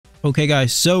Okay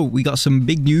guys, so we got some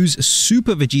big news.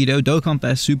 Super Vegito, Dokkan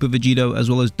Fest Super Vegito, as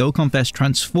well as Dokkan Fest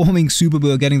Transforming Super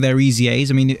Buu are getting their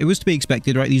EZAs. I mean, it was to be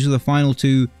expected, right? These are the final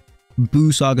two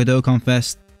Buu Saga Dokkan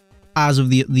Fest as of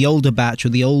the older batch, or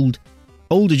the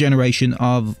older generation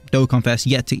of Dokkan Fest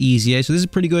yet to EZA. So this is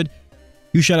pretty good.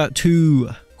 Huge shout out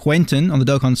to Quentin on the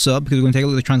Dokkan sub, because we're going to take a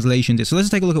look at the translation. So let's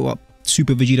take a look at what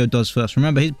Super Vegito does first.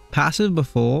 Remember, his passive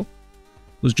before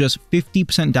was just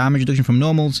 50% damage reduction from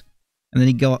normals, and then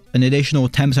he got an additional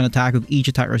 10% attack with each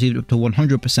attack received up to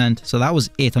 100%. So that was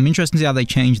it. I'm interested to see how they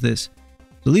change this.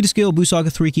 The leader skill, Buu Saga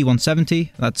 3 key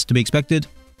 170. That's to be expected.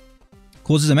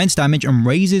 Causes immense damage and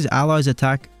raises allies'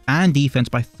 attack and defense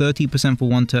by 30% for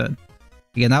one turn.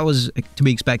 Again, that was to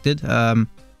be expected.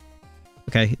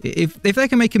 Okay, if they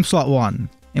can make him slot 1,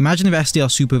 imagine if STR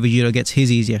Super Vegito gets his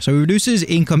easier. So he reduces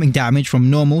incoming damage from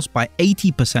normals by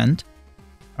 80%.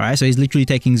 Alright, so he's literally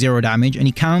taking 0 damage, and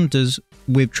he counters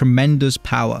with tremendous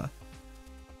power.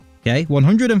 Okay,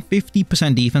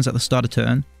 150% defense at the start of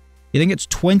turn. He then gets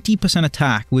 20%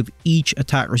 attack with each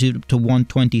attack received up to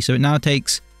 120. So it now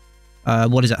takes,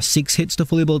 what is that, 6 hits to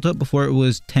fully build up. Before it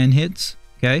was 10 hits.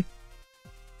 Okay.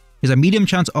 He has a medium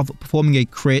chance of performing a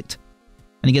crit,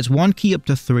 and he gets 1 key up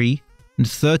to 3, and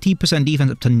 30%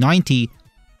 defense up to 90,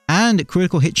 and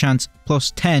critical hit chance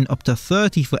plus 10 up to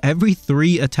 30 for every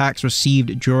 3 attacks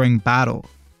received during battle.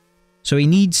 So he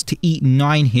needs to eat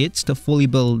 9 hits to fully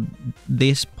build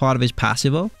this part of his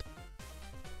passive up.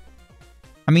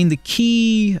 I mean, the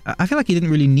key, I feel like he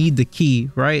didn't really need the key,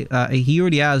 right? He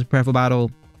already has prep for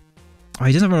battle. Oh,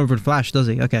 he doesn't have an over flash, does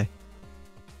he? Okay.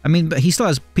 I mean, but he still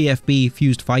has PFB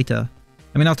fused fighter.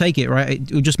 I mean, I'll take it, right?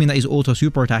 It would just mean that he's auto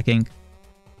super attacking.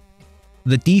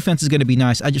 The defense is going to be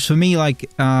nice. For me, like,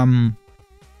 I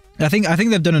think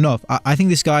they've done enough. I think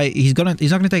this guy, he's not going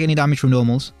to take any damage from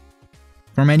normals,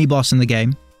 from any boss in the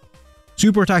game.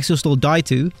 Super attacks he'll still die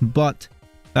to, but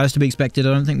that is to be expected.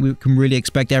 I don't think we can really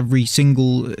expect every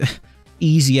single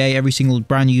EZA, every single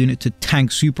brand new unit to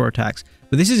tank super attacks.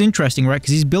 But this is interesting, right?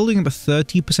 Because he's building up a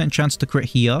 30% chance to crit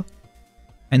here.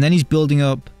 And then he's building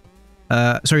up...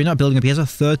 sorry, not building up. He has a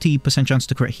 30% chance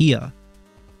to crit here.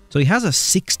 So he has a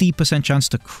 60% chance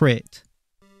to crit.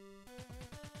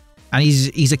 And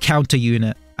he's a counter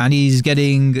unit. And he's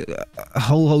getting a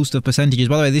whole host of percentages.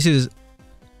 By the way, this is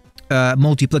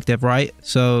multiplicative, right?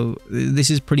 So this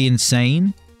is pretty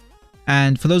insane.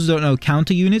 And for those who don't know,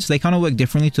 counter units, they kind of work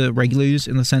differently to regular units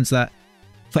in the sense that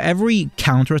for every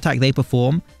counter attack they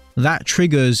perform, that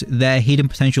triggers their hidden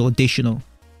potential additional.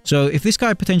 So if this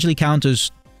guy potentially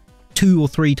counters 2 or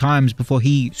 3 times before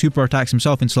he super attacks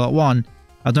himself in slot 1,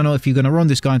 I don't know if you're going to run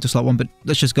this guy into slot 1, but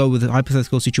let's just go with a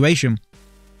hypothetical situation.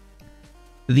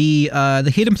 The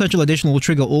hidden potential additional will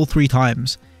trigger all 3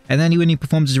 times, and then when he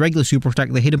performs his regular super attack,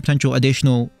 the hidden potential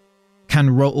additional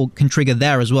can trigger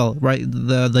there as well, right?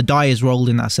 The die is rolled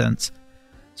in that sense.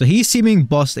 So he's seeming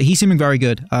very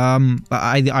good.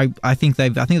 I think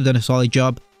they've done a solid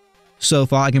job so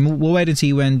far. Again, we'll wait and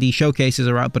see when the showcases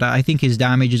are out, but I think his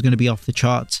damage is going to be off the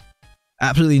charts.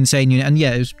 Absolutely insane unit. And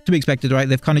yeah, it was to be expected, right?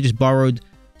 They've kind of just borrowed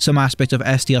some aspects of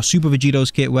STR Super Vegito's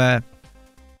kit where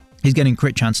he's getting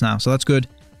crit chance now, so that's good.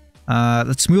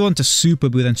 Let's move on to Super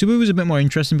Buu then. Super Buu is a bit more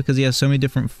interesting because he has so many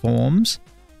different forms.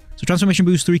 So Transformation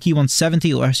Boost 3 key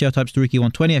 170 or STR types 3 key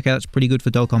 120. Okay, that's pretty good for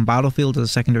Dokkan Battlefield as a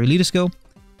secondary leader skill.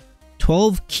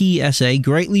 12 key SA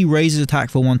greatly raises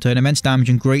attack for 1 turn, immense damage,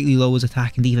 and greatly lowers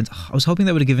attack and defense. Oh, I was hoping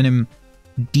they would have given him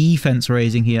defense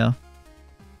raising here.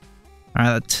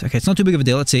 Alright, okay, it's not too big of a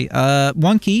deal. Let's see.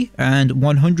 1 key and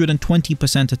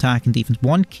 120% attack and defense.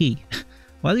 1 key.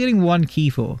 Why are they getting 1 key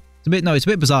for? It's a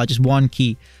bit bizarre, just 1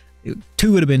 key.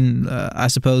 2 would have been, I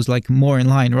suppose, like more in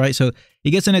line, right? So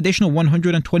he gets an additional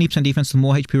 120% defense, the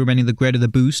more HP remaining, the greater the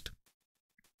boost.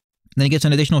 And then he gets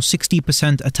an additional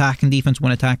 60% attack and defense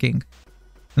when attacking. And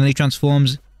then he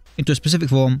transforms into a specific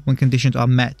form when conditions are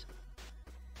met.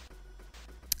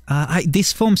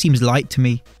 This form seems light to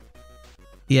me.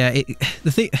 Yeah,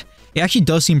 it actually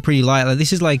does seem pretty light. Like,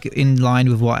 this is like in line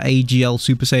with what AGL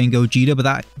Super Saiyan Gogeta, but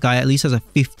that guy at least has a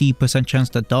 50% chance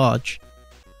to dodge.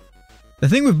 The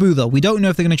thing with Buu though, we don't know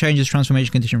if they're going to change this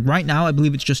transformation condition. Right now, I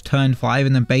believe it's just turn 5,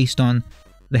 and then based on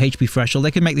the HP threshold,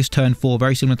 they could make this turn 4,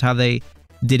 very similar to how they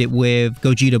did it with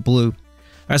Gogeta Blue.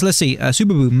 Alright, so let's see.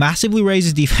 Super Buu massively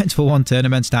raises defense for 1 turn,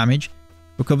 immense damage,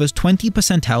 recovers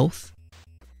 20% health,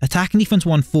 attack and defense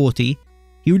 140.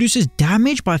 He reduces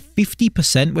damage by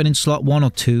 50% when in slot 1 or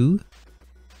 2.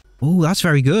 Oh, that's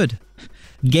very good.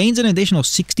 Gains an additional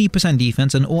 60%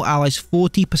 defense and all allies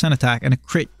 40% attack and a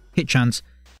crit hit chance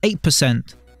 8%. And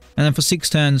then for 6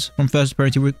 turns from first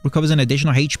appearance, he recovers an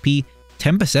additional HP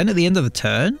 10% at the end of the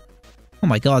turn. Oh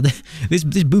my god, this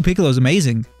Buu Piccolo is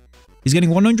amazing. He's getting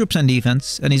 100%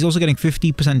 defense, and he's also getting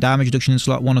 50% damage reduction in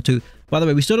slot 1 or 2. By the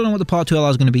way, we still don't know what the part 2 LR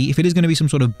is going to be. If it is going to be some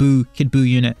sort of Buu, Kid Buu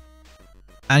unit,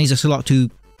 and he's a slot 2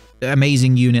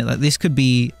 amazing unit, like this could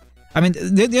be... I mean,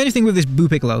 the only thing with this Buu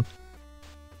Piccolo,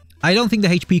 I don't think the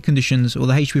HP conditions or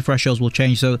the HP thresholds will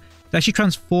change. So to actually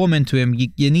transform into him,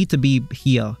 you need to be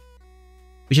here,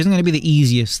 which isn't going to be the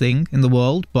easiest thing in the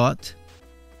world. But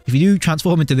if you do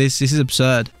transform into this is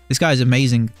absurd. This guy is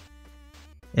amazing.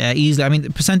 Yeah, easily. I mean, the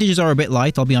percentages are a bit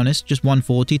light, I'll be honest. Just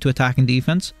 140 to attack and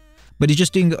defense. But he's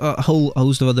just doing a whole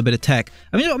host of other bit of tech.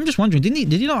 I mean, I'm just wondering, did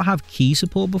he not have key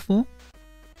support before?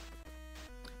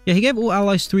 Yeah, he gave all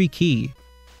allies 3 key.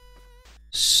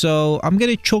 So I'm going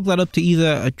to chalk that up to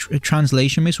either a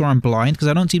translation miss or I'm blind, because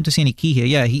I don't seem to see any key here.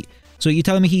 Yeah, so you're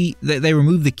telling me they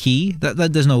removed the key?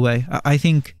 That there's no way. I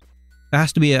think there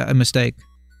has to be a mistake.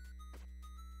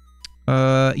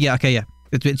 Yeah, okay, yeah.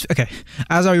 It's okay.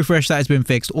 As I refresh that, it's been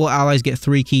fixed. All allies get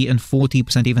 3 key and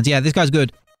 40% defense. Yeah, this guy's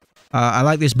good. I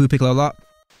like this Buu Piccolo a lot.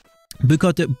 Buu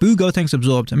Gotenks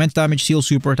absorbed. Immense damage, seal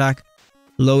super attack.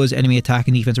 Lowers enemy attack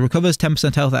and defense. It recovers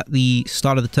 10% health at the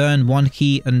start of the turn. 1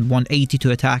 key and 180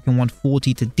 to attack and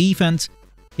 140 to defense.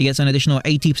 He gets an additional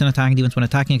 80% attack and defense when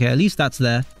attacking. Okay, at least that's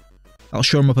there. I'll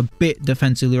show him up a bit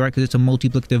defensively, right? Because it's a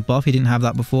multiplicative buff. He didn't have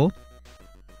that before.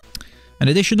 An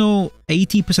additional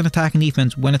 80% attack and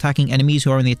defense when attacking enemies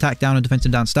who are in the attack down or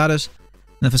defensive down status.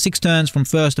 And then for 6 turns from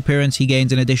first appearance, he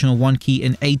gains an additional 1 key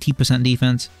and 80%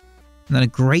 defense. And then a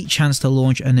great chance to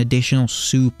launch an additional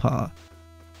super.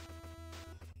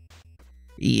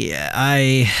 Yeah,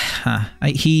 I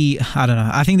don't know.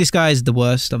 I think this guy is the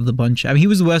worst of the bunch. I mean, he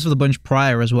was the worst of the bunch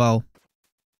prior as well.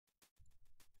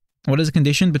 What is the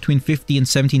condition? Between 50 and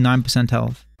 79%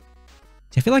 health.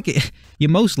 I feel like you're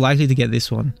most likely to get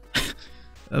this one.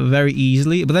 Very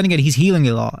easily. But then again, he's healing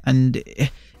a lot. And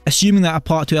assuming that a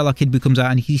part 2 LR Kid Buu comes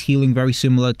out and he's healing very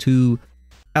similar to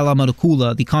LR Model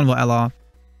the Convo LR,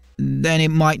 then it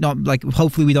might not, like,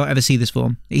 hopefully we don't ever see this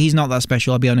form. He's not that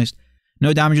special, I'll be honest.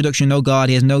 No damage reduction, no guard,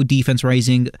 he has no defense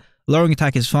raising. Lowering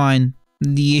attack is fine.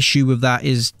 The issue with that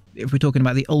is, if we're talking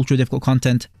about the ultra difficult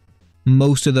content,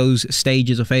 most of those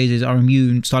stages or phases are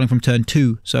immune starting from turn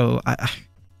 2. So,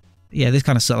 yeah, this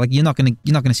kind of sucks. Like, you're not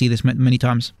gonna see this many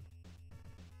times.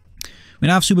 We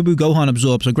now have Super Buu Gohan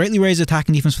absorb, so greatly raise attack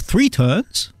and defense for 3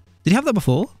 turns. Did he have that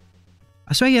before?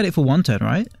 I swear he had it for 1 turn,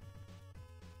 right?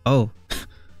 Oh.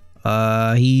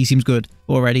 He seems good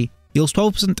already. Deals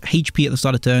 12% HP at the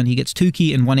start of turn. He gets 2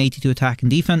 key and 180 to attack and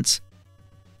defense.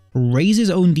 Raises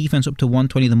own defense up to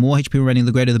 120. The more HP remaining,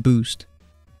 the greater the boost.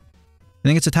 And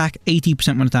then gets attack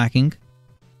 80% when attacking.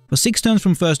 For 6 turns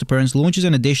from first appearance, launches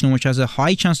an additional which has a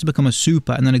high chance to become a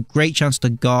super and then a great chance to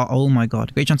guard. Oh my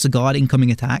god. Great chance to guard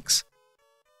incoming attacks.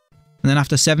 And then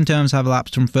after 7 turns have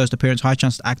elapsed from first appearance, high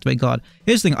chance to activate guard.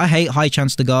 Here's the thing, I hate high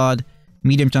chance to guard,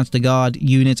 medium chance to guard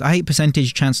units. I hate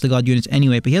percentage chance to guard units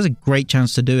anyway, but he has a great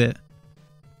chance to do it.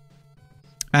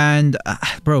 And,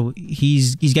 bro,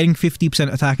 he's getting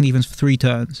 50% attack and defense for 3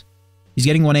 turns. He's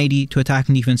getting 180 to attack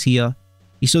and defense here.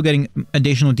 He's still getting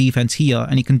additional defense here,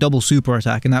 and he can double super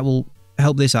attack, and that will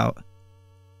help this out.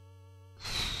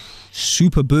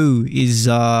 Super Buu is,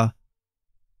 Buu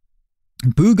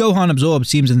Gohan absorb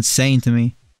seems insane to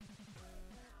me.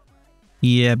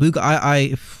 Yeah, Buu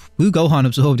Gohan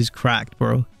absorbed is cracked,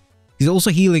 bro. He's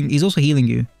also healing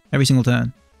you every single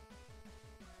turn.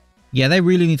 Yeah, they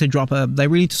really need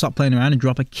to stop playing around and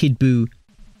drop a Kid Buu.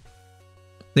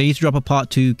 They need to drop a part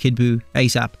 2 Kid Buu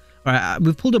ASAP. Alright,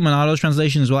 we've pulled up Monado's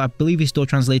translation as well. I believe he's still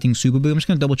translating Super Buu. I'm just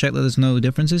going to double check that there's no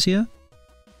differences here.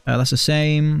 That's the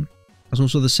same. That's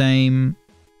also the same.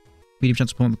 Medium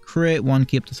chance to perform a crit, 1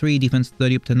 key up to 3, defense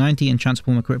 30 up to 90, and chance to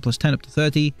perform a crit plus 10 up to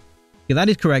 30. Yeah, that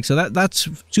is correct. So that's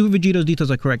Super Vegito's details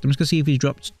are correct. I'm just going to see if he's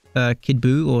dropped Kid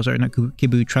Buu, or sorry, not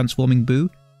Kid Buu, Transforming Buu.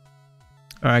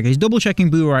 Alright, he's double checking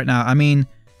Buu right now. I mean,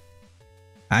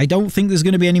 I don't think there's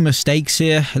going to be any mistakes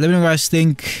here. Let me know what you guys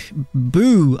think.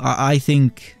 Buu, I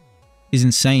think, is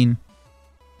insane.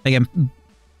 Again,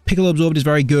 Piccolo Absorbed is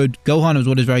very good. Gohan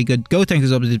Absorbed is very good. Gotenks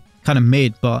Absorbed is kind of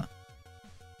mid, but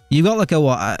you've got like a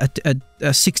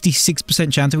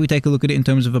 66% chance if we take a look at it in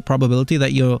terms of a probability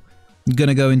that you're going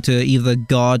to go into either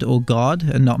guard or guard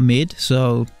and not mid.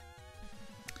 So,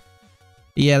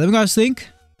 yeah, let me guys think.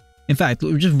 In fact,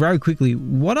 just very quickly,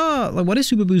 what is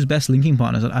Super Buu's best linking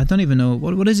partners? I don't even know.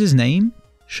 What is his name?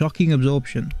 Shocking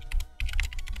Absorption.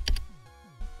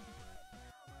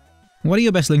 What are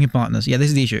your best linking partners? Yeah, this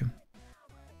is the issue.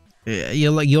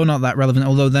 You're not that relevant.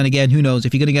 Although then again, who knows?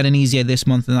 If you're gonna get an easier this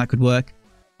month, then that could work.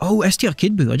 Oh, STR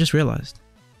Kid Buu. I just realized.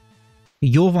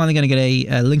 You're finally gonna get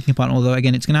a linking partner. Although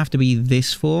again, it's gonna have to be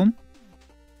this form.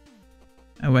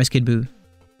 Where's Kid Buu?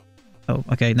 Oh,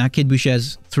 okay. Now Kid Buu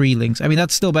shares 3 links. I mean,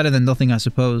 that's still better than nothing, I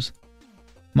suppose.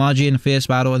 Majin, Fierce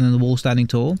Battle, and then the Wall Standing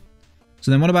Tall.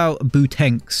 So then what about Buu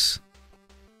Tanks?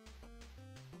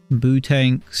 Buu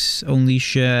Tanks only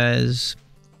shares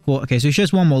 4. Okay, so he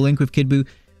shares 1 more link with Kid Buu.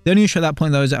 The only issue at that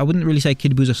point, though, is that I wouldn't really say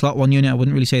Kid Buu's a slot 1 unit. I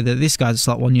wouldn't really say that this guy's a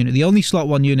slot 1 unit. The only slot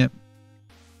 1 unit,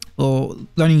 or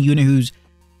the only unit who's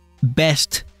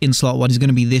best in slot 1 is going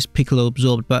to be this Piccolo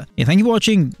Absorbed. But yeah, thank you for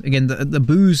watching. Again, the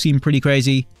Buus seem pretty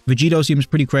crazy. Vegito seems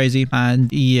pretty crazy.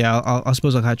 And yeah, I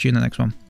suppose I'll catch you in the next one.